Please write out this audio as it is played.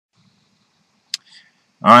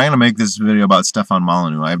Alright, I'm going to make this video about Stefan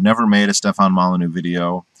Molyneux. I've never made a Stefan Molyneux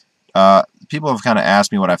video. People have kind of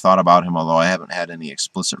asked me what I thought about him, although I haven't had any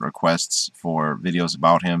explicit requests for videos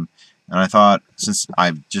about him. And I thought, since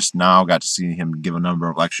I've just now got to see him give a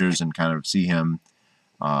number of lectures and kind of see him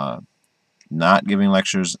not giving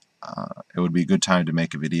lectures, it would be a good time to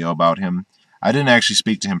make a video about him. I didn't actually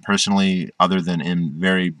speak to him personally, other than in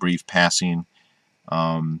very brief passing.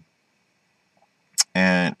 And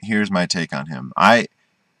here's my take on him.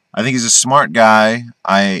 I think he's a smart guy.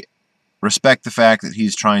 I respect the fact that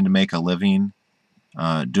he's trying to make a living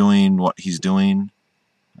doing what he's doing.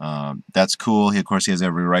 That's cool. Of course, he has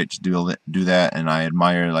every right to do that, and I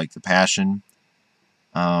admire the passion.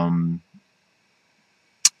 And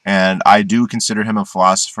I do consider him a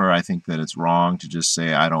philosopher. I think that it's wrong to just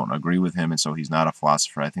say I don't agree with him, and so he's not a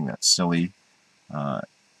philosopher. I think that's silly.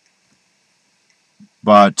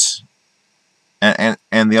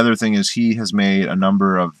 And the other thing is, he has made a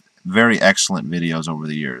number of very excellent videos over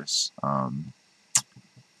the years. I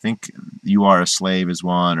think "You Are a Slave" is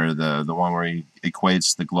one, or the one where he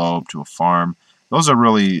equates the globe to a farm. Those are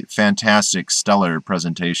really fantastic, stellar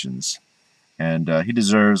presentations, and he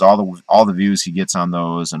deserves all the views he gets on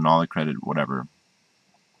those and all the credit, whatever.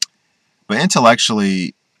 But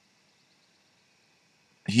intellectually,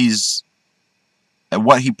 he's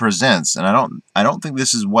what he presents, and I don't think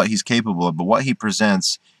this is what he's capable of, but what he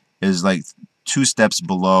presents is like 2 steps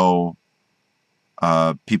below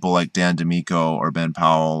people like Dan D'Amico or Ben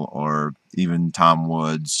Powell or even Tom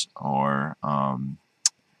Woods or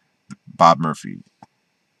Bob Murphy.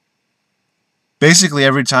 Basically,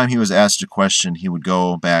 every time he was asked a question, he would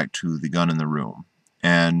go back to the gun in the room.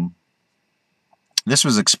 And this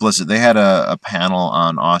was explicit. They had a panel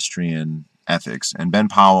on Austrian ethics, and Ben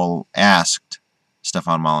Powell asked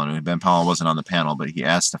Stefan Molyneux. Ben Powell wasn't on the panel, but he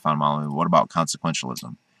asked Stefan Molyneux, what about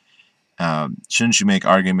consequentialism? Shouldn't you make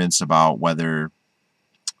arguments about whether,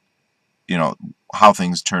 how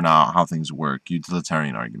things turn out, how things work,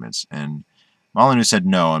 utilitarian arguments? And Molyneux said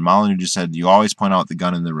no, and Molyneux just said, you always point out the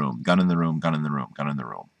gun in the room, gun in the room, gun in the room, gun in the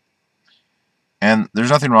room. And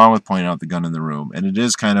there's nothing wrong with pointing out the gun in the room, and it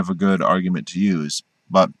is kind of a good argument to use,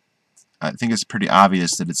 but I think it's pretty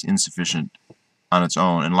obvious that it's insufficient on its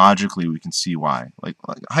own, and logically we can see why. Like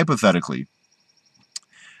hypothetically,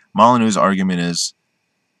 Molyneux's argument is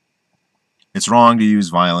it's wrong to use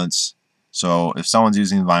violence, so if someone's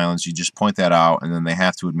using violence, you just point that out, and then they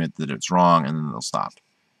have to admit that it's wrong, and then they'll stop.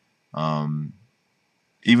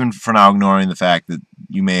 Even for now ignoring the fact that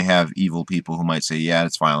you may have evil people who might say, yeah,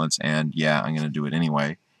 it's violence, and yeah, I'm going to do it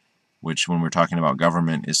anyway, which when we're talking about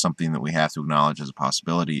government is something that we have to acknowledge as a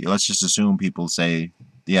possibility. Let's just assume people say,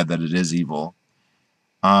 yeah, that it is evil.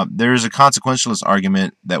 There is a consequentialist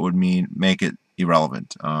argument that would make it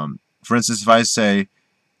irrelevant. For instance,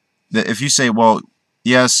 if you say, well,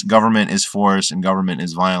 yes, government is force and government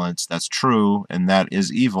is violence, that's true, and that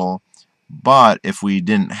is evil, but if we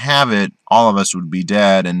didn't have it, all of us would be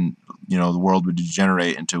dead, and the world would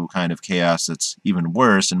degenerate into a kind of chaos that's even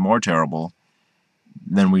worse and more terrible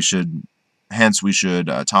than hence we should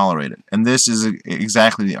tolerate it. And this is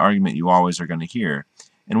exactly the argument you always are going to hear,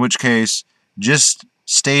 in which case just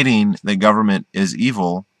stating that government is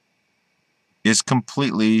evil is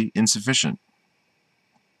completely insufficient.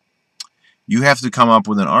 You have to come up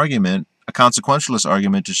with an argument, a consequentialist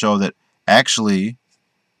argument, to show that actually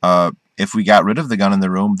if we got rid of the gun in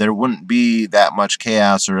the room, there wouldn't be that much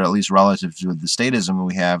chaos, or at least relative to the statism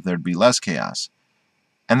we have, there'd be less chaos.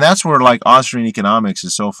 And that's where Austrian economics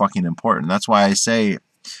is so fucking important. That's why I say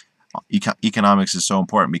economics is so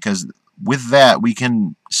important, because with that we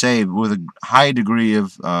can say with a high degree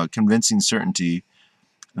of convincing certainty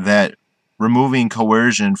that removing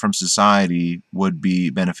coercion from society would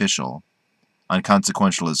be beneficial on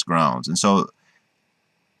consequentialist grounds. And so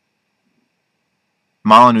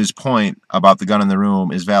Molyneux's point about the gun in the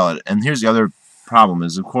room is valid. And here's the other problem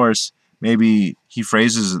is, of course, maybe he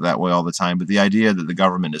phrases it that way all the time, but the idea that the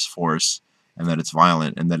government is force and that it's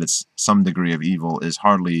violent and that it's some degree of evil is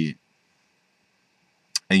hardly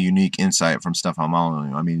a unique insight from Stefan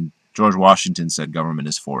Molyneux. I mean, George Washington said government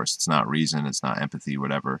is force. It's not reason, it's not empathy,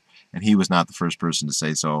 whatever. And he was not the first person to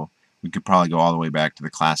say so. We could probably go all the way back to the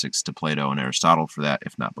classics, to Plato and Aristotle for that,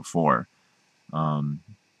 if not before. And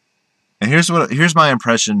here's my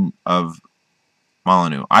impression of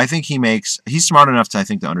Molyneux. I think he's smart enough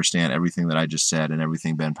to understand everything that I just said and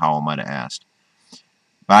everything Ben Powell might have asked.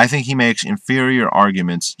 But I think he makes inferior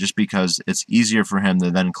arguments just because it's easier for him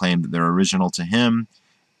to then claim that they're original to him,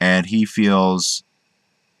 and he feels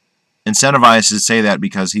incentivized to say that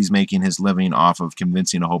because he's making his living off of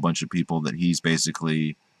convincing a whole bunch of people that he's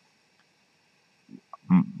basically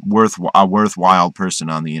worthwhile person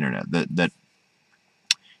on the internet. That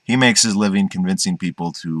he makes his living convincing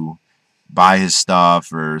people to buy his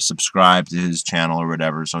stuff or subscribe to his channel or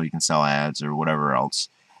whatever, so he can sell ads or whatever else.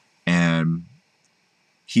 And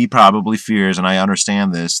he probably fears, and I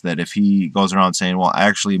understand this, that if he goes around saying, well,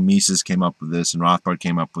 actually Mises came up with this and Rothbard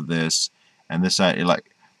came up with this and this,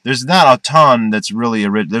 like, there's not a ton that's really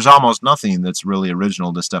there's almost nothing that's really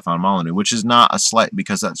original to Stefan Molyneux, which is not a slight,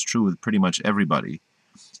 because that's true with pretty much everybody.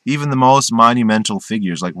 Even the most monumental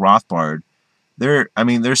figures like Rothbard, they're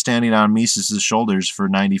standing on Mises' shoulders for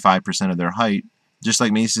 95% of their height, just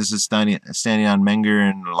like Mises is standing on Menger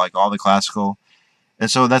and like all the classical. And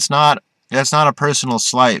so that's not a personal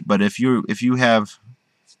slight, but if you have,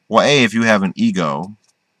 well, if you have an ego,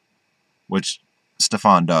 which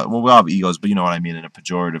Stefan does. Well, we all have egos, but you know what I mean, in a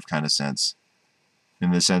pejorative kind of sense,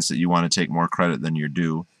 in the sense that you want to take more credit than you're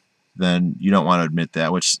due, then you don't want to admit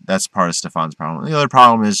that, which that's part of Stefan's problem. The other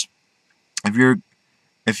problem is if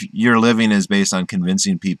your living is based on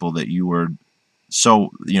convincing people that you were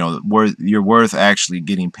you're worth actually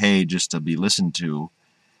getting paid just to be listened to,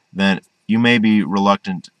 then you may be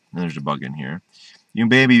reluctant. There's a bug in here. You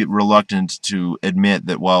may be reluctant to admit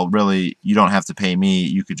that, well, really, you don't have to pay me.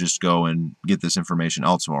 You could just go and get this information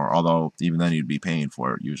elsewhere, although even then you'd be paying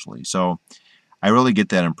for it usually. So I really get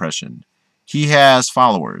that impression. He has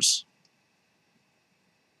followers.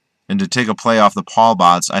 And to take a play off the Paul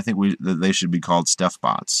bots, I think that they should be called Steph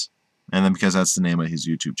bots. And then because that's the name of his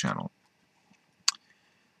YouTube channel.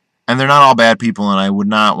 And they're not all bad people, and I would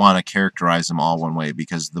not want to characterize them all one way,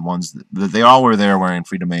 because the ones that they all were there wearing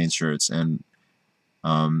Free Domain shirts, and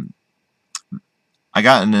I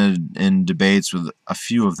got in debates with a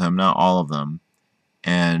few of them, not all of them,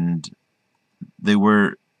 and they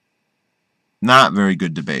were not very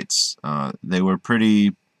good debates. They were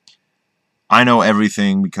pretty, I know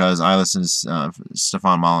everything because I listen to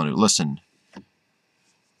Stefan Molyneux. Listen,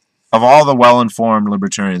 of all the well-informed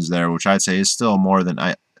libertarians there, which I'd say is still more than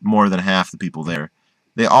half the people there,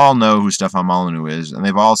 they all know who Stefan Molyneux is, and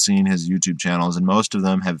they've all seen his YouTube channels, and most of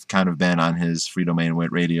them have kind of been on his Free Domain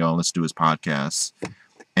Radio and Let's Do His podcasts,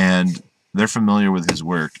 and they're familiar with his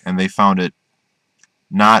work, and they found it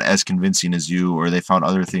not as convincing as you, or they found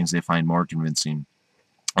other things they find more convincing.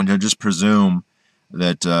 And to just presume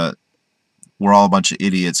that we're all a bunch of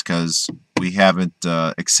idiots because we haven't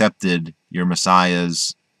accepted your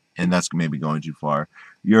messiahs, and that's maybe going too far,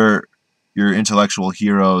 your intellectual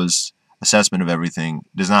heroes' assessment of everything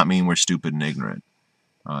does not mean we're stupid and ignorant.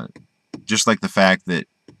 Just like the fact that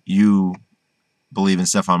you believe in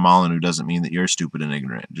Stefan Molyneux doesn't mean that you're stupid and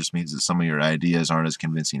ignorant. It just means that some of your ideas aren't as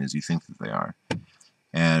convincing as you think that they are.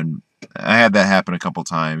 And I had that happen a couple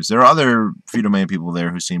times. There are other free domain people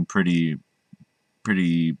there who seem pretty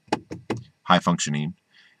high functioning,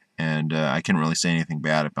 and I can't really say anything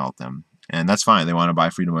bad about them. And that's fine. They want to buy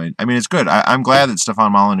free domain. I mean, it's good. I'm glad that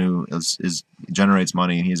Stefan Molyneux generates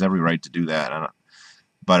money, and he has every right to do that.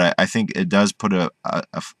 But I think it does put an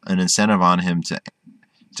incentive on him to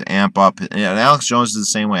amp up. And Alex Jones is the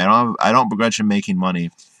same way. I don't begrudge him making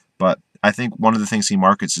money, but I think one of the things he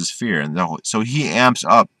markets is fear, and so he amps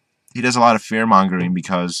up. He does a lot of fear mongering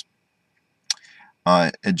because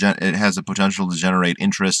it has the potential to generate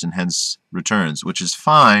interest and hence returns, which is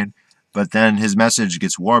fine. But then his message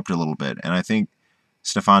gets warped a little bit, and I think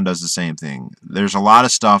Stefan does the same thing. There's a lot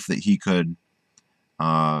of stuff that he could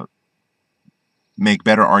make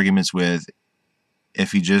better arguments with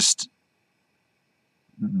if he just,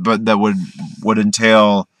 but that would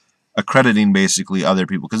entail accrediting basically other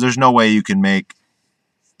people, because there's no way you can make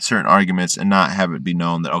certain arguments and not have it be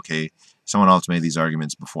known that, okay, someone else made these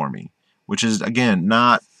arguments before me, which is, again,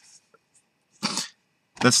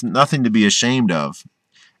 that's nothing to be ashamed of.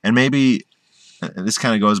 And maybe this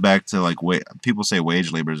kind of goes back to, like, people say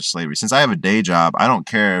wage labor is slavery. Since I have a day job, I don't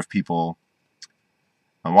care if people,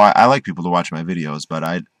 I like people to watch my videos, but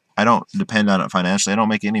I don't depend on it financially. I don't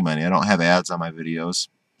make any money. I don't have ads on my videos.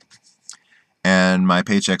 And my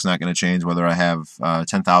paycheck's not going to change whether I have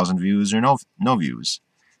 10,000 views or no views.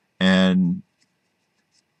 And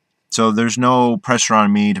so there's no pressure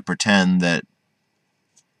on me to pretend that,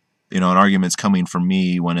 you know, an argument's coming from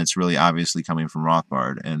me when it's really obviously coming from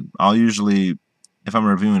Rothbard. And I'll usually, if I'm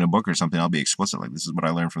reviewing a book or something, I'll be explicit, like, this is what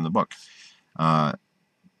I learned from the book.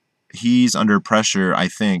 He's under pressure, I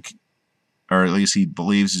think, or at least he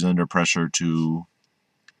believes he's under pressure to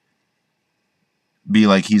be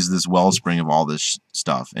like he's this wellspring of all this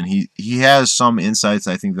stuff. And he has some insights,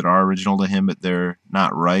 I think, that are original to him, but they're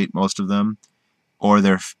not right, most of them, or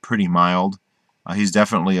they're pretty mild. He's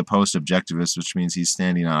definitely a post-objectivist, which means he's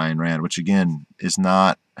standing on Ayn Rand, which, again, is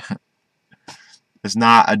not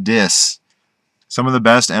a diss. Some of the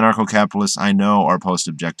best anarcho-capitalists I know are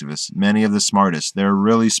post-objectivists. Many of the smartest. They're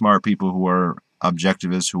really smart people who are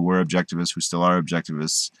objectivists, who were objectivists, who still are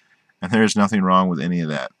objectivists, and there is nothing wrong with any of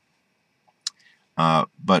that.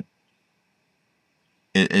 But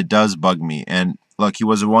it does bug me. And look, he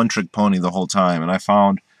was a one-trick pony the whole time, and I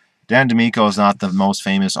found Dan D'Amico is not the most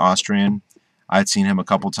famous Austrian. I'd seen him a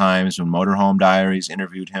couple times when Motorhome Diaries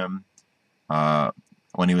interviewed him,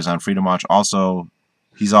 when he was on Freedom Watch. Also,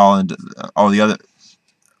 he's all into the other.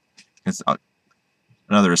 It's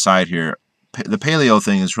another aside here. The paleo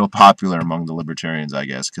thing is real popular among the libertarians, I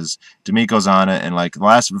guess, because D'Amico's on it, and like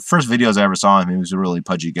the first videos I ever saw him, he was a really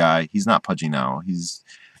pudgy guy. He's not pudgy now. He's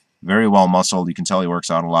very well muscled. You can tell he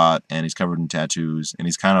works out a lot, and he's covered in tattoos, and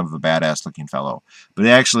he's kind of a badass looking fellow. But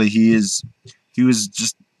actually, he was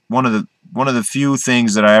just one of the few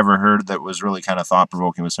things that I ever heard that was really kind of thought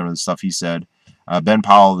provoking with some of the stuff he said. Ben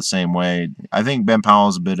Powell the same way. I think Ben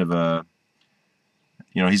Powell's a bit of a,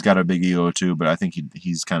 he's got a big ego too, but I think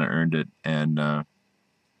he's kind of earned it, and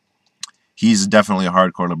he's definitely a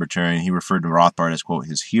hardcore libertarian. He referred to Rothbard as, quote,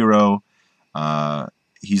 his hero.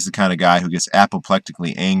 He's the kind of guy who gets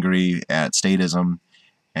apoplectically angry at statism,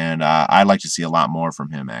 and I'd like to see a lot more from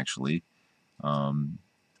him, actually.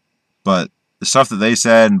 But the stuff that they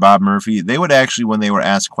said, and Bob Murphy, they would actually, when they were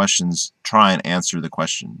asked questions, try and answer the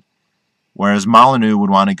question. Whereas Molyneux would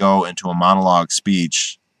want to go into a monologue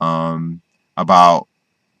speech about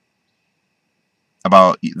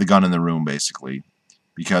the gun in the room, basically,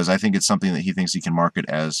 because I think it's something that he thinks he can market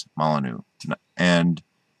as Molyneux. And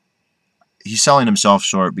he's selling himself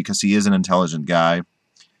short because he is an intelligent guy.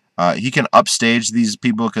 He can upstage these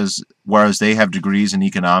people because whereas they have degrees in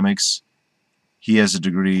economics, he has a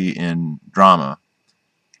degree in drama,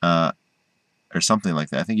 or something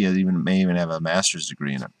like that. I think he may even have a master's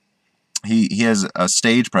degree in it. He has a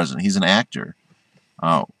stage presence. He's an actor,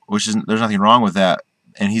 there's nothing wrong with that.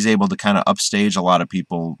 And he's able to kind of upstage a lot of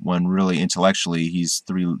people when really intellectually he's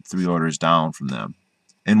three orders down from them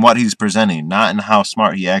in what he's presenting, not in how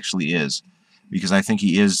smart he actually is, because I think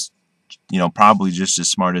he is, probably just as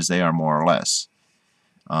smart as they are, more or less.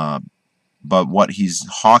 But what he's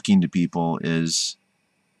hawking to people is,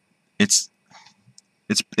 it's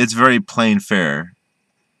very plain fare,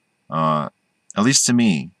 at least to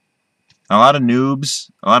me. A lot of noobs,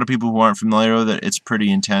 a lot of people who aren't familiar with it, it's pretty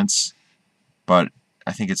intense, but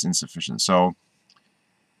I think it's insufficient. So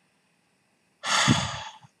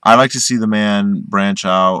I like to see the man branch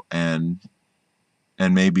out and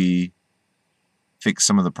maybe fix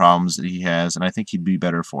some of the problems that he has, and I think he'd be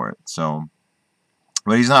better for it. So,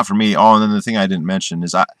 but he's not for me. Oh, and then the thing I didn't mention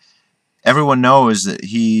is everyone knows that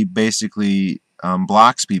he basically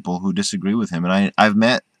blocks people who disagree with him, and I've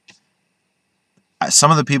met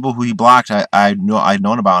some of the people who he blocked. I'd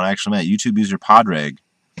known about, and I actually met YouTube user Podrag,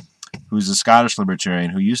 who's a Scottish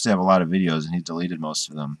libertarian who used to have a lot of videos, and he deleted most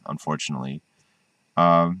of them, unfortunately.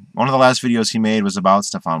 One of the last videos he made was about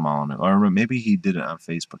Stefan Molyneux, or maybe he did it on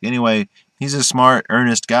Facebook. Anyway, he's a smart,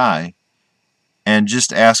 earnest guy, and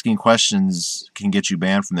just asking questions can get you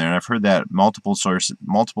banned from there. And I've heard that multiple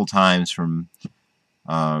times from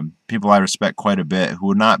people I respect quite a bit who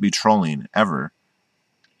would not be trolling ever.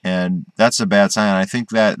 And that's a bad sign. I think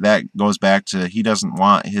that goes back to he doesn't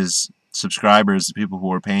want his subscribers, the people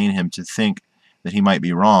who are paying him, to think that he might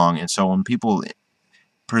be wrong. And so when people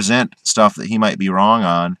present stuff that he might be wrong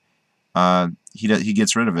on, he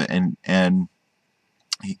gets rid of it. And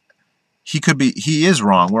he is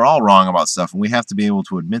wrong. We're all wrong about stuff, and we have to be able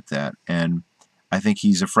to admit that. And I think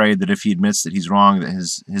he's afraid that if he admits that he's wrong, that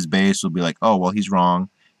his base will be like, oh, well, he's wrong,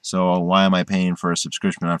 so why am I paying for a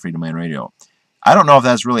subscription on Freedom Land Radio? I don't know if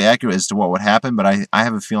that's really accurate as to what would happen, but I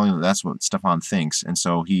have a feeling that that's what Stefan thinks, and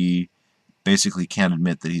so he basically can't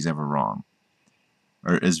admit that he's ever wrong,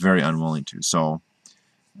 or is very unwilling to. So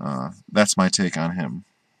that's my take on him.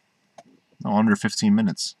 Oh, under 15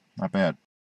 minutes. Not bad.